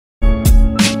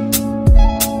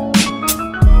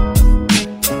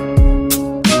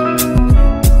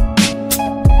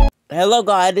Hello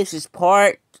guys, this is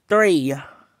part 3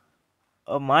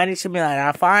 of Mining Simulator.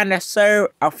 I found a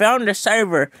server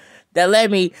that led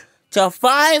me to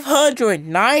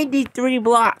 593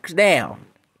 blocks down.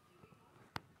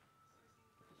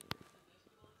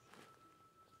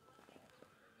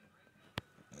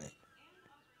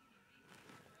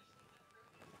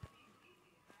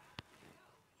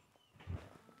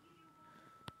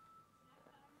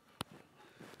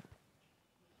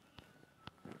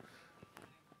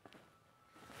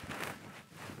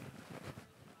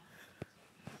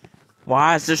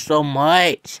 Why is there so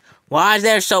much? Why is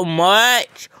there so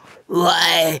much?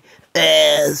 Why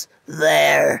is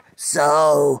there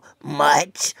so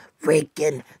much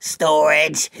freaking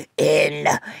storage in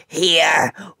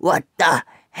here? What the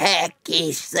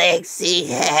hecky sexy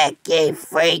hecky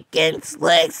freaking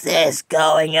slicks is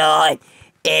going on?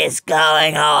 Is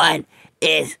going on?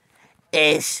 Is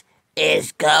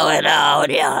going on?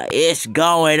 Yeah, it's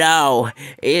going on.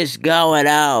 It's going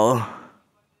on.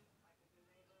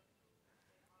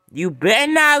 You better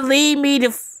not leave me to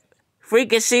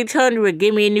freaking 600.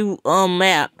 Give me a new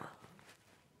map.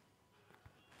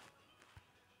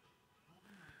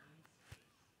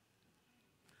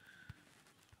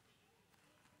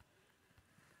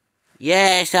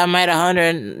 Yes, I made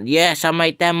 100. Yes, I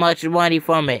made that much money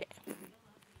from it.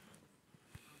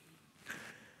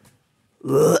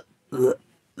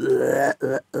 Yeah.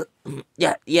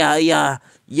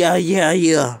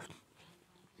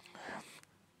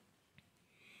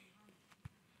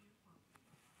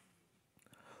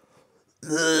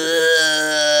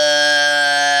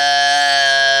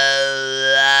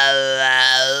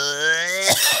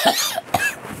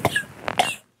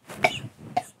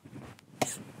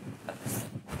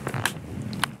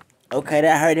 Okay,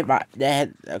 that hurt it. Okay,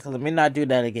 let me not do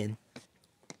that again.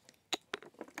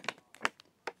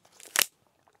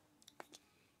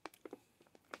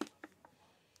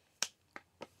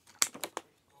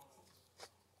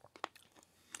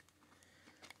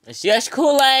 It's just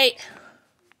Kool-Aid.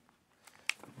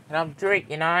 And I'm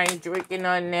drinking. I ain't drinking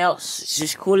nothing else. It's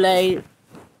just Kool-Aid.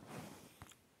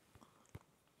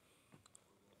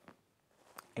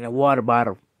 And a water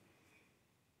bottle.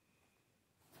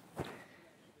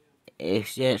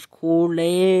 It's just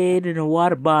Kool-Aid in a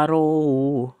water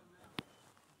bottle.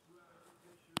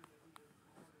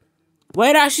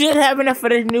 Wait, I should have enough for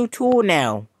this new tool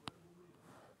now.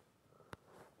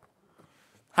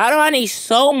 How do I need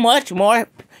so much more?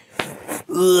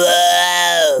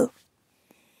 Whoa.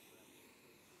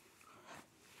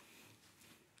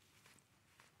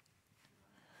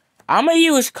 I'm gonna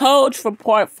use codes for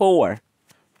part 4.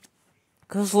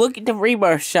 Cause look at the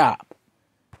rebirth shop.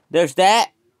 There's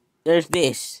that. There's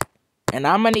this. And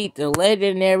I'm gonna need the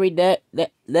legendary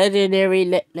legendary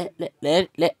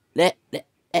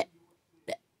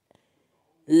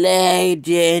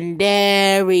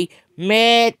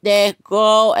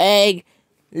mythical egg.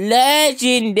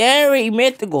 Legendary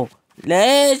mythical.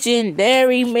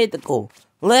 Legendary mythical.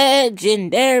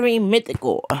 Legendary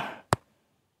mythical.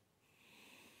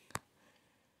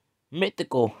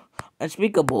 Mythical.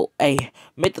 Unspeakable. A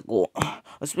mythical.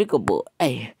 Unspeakable.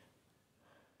 A.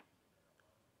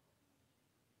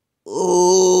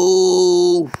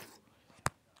 Oof.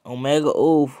 Omega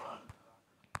oof.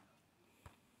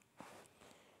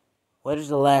 What is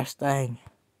the last thing?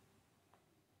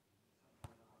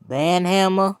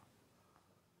 Banhammer.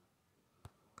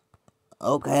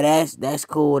 Okay, that's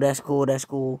cool. That's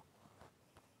cool.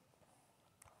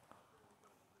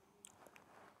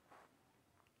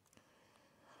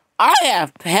 I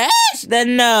have passed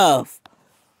enough.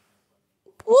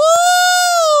 Woo!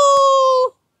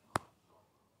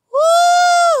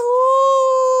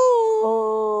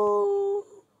 Woo!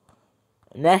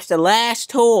 And that's the last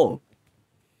tool.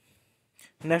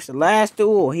 And that's the last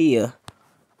tool here.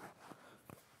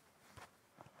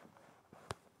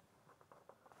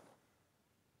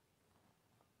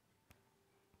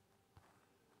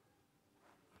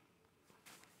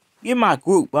 Give my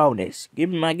group bonus. Give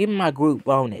me my group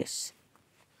bonus.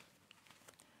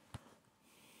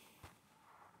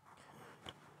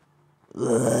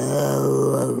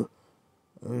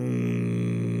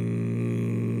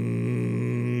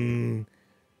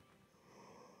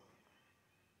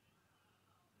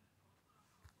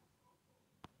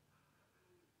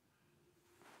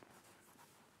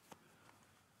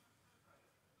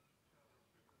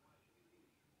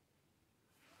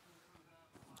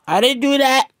 I didn't do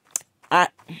that.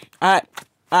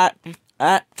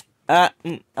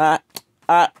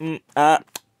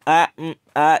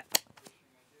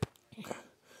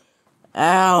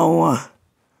 Ow.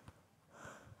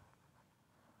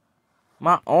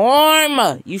 My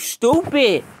arm! You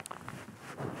stupid!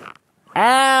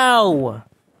 Ow!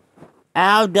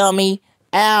 Ow, dummy.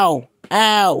 Ow.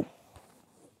 Ow.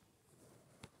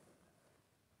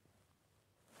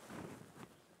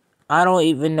 I don't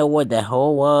even know what the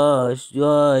hell was.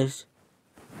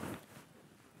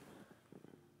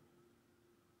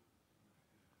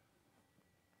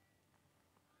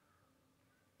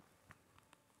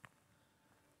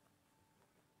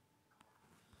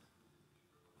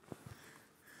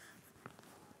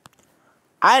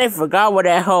 I done forgot what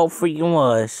that whole freaking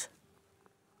was.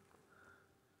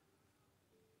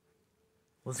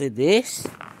 Was it this?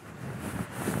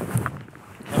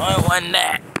 No, it wasn't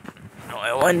that. No,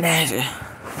 it wasn't that.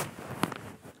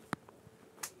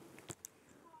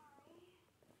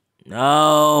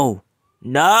 No.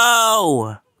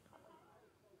 No.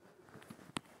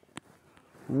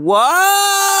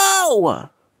 Whoa!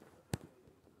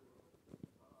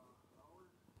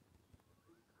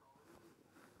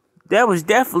 That was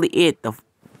definitely it, the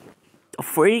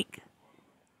freak.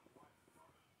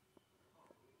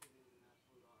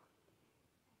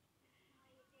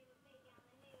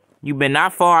 You better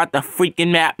not fall out the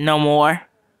freaking map no more.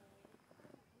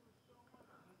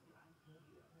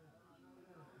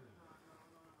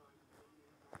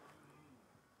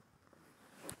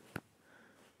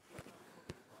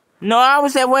 No, I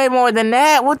was at way more than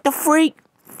that. What the freak?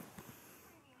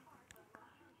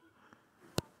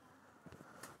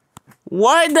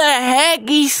 Where the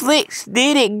hecky slicks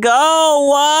did it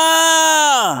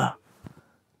go?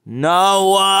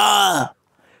 No,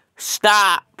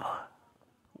 stop.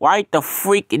 Right the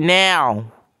freak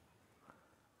now.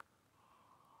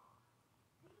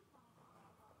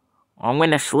 I'm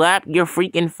gonna slap your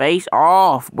freaking face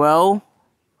off, bro.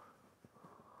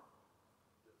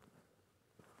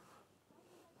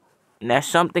 And that's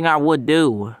something I would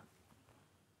do.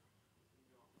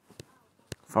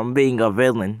 From being a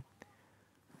villain.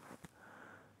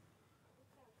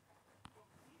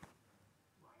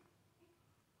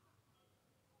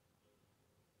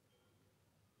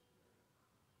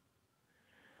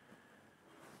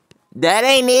 That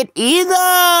ain't it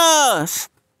either!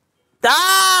 Stop!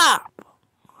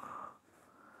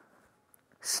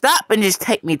 Stop and just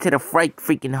take me to the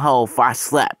freaking hole if I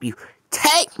slap you.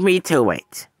 Take me to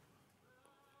it!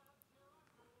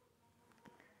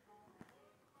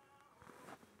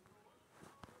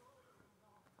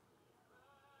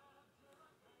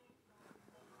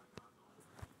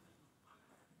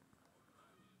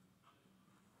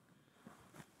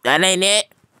 That ain't it.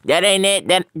 That ain't it.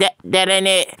 That ain't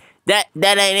it. That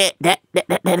ain't it. That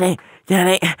ain't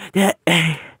that.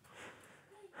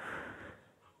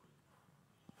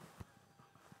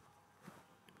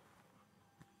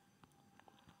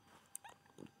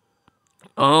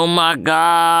 Oh my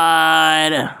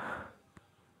god.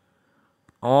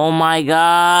 Oh my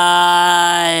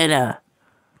god.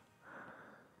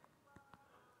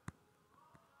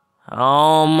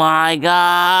 Oh my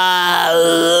god.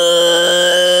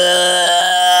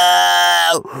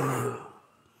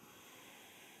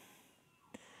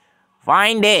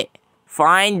 Find it.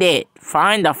 Find it.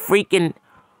 Find the freaking...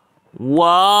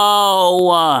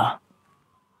 Whoa.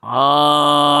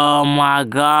 Oh my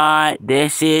god.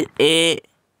 This is it.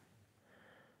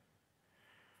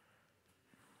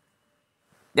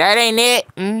 That ain't it.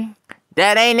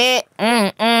 That ain't it.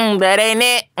 That ain't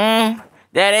it.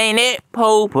 That ain't it.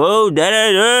 Poo. That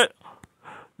ain't it.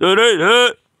 That ain't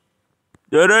it.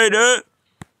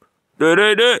 That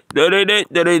ain't it. That ain't it.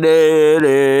 That ain't it. That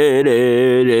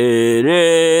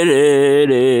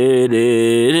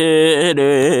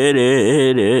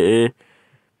ain't it.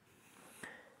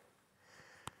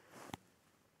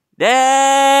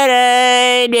 That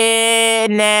ain't it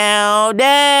now.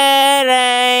 That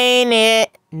ain't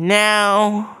it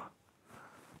now.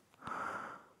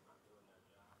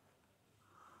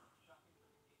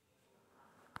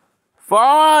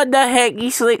 Fall the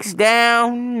hecky slicks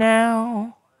down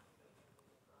now.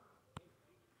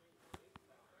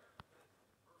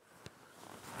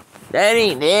 That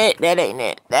ain't it. That ain't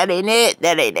it. That ain't it.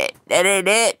 That ain't it. That ain't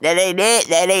it. That ain't it.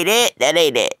 That ain't it. That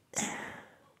ain't it.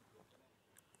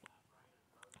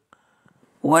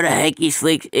 What the hecky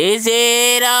slicks is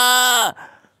it?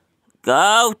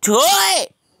 Go to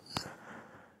it.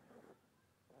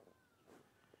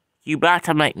 You about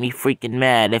to make me freaking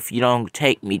mad if you don't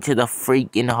take me to the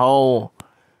freaking hole.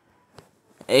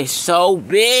 It's so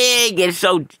big. It's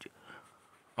so...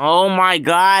 Oh my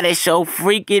god, it's so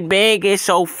freaking big. It's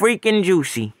so freaking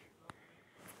juicy.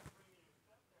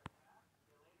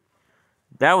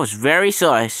 That was very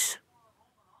sus.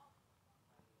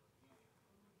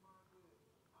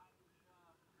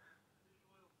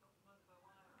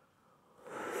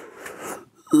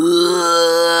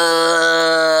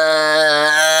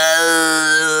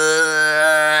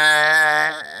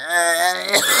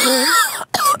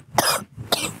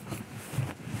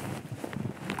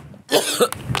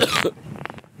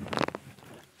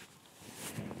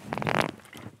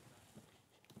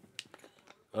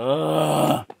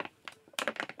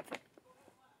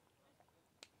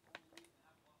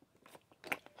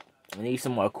 I need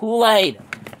some more Kool-Aid.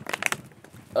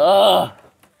 Ugh.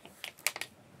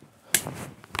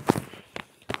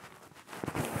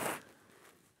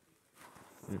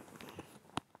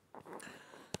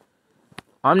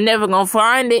 I'm never gonna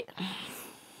find it.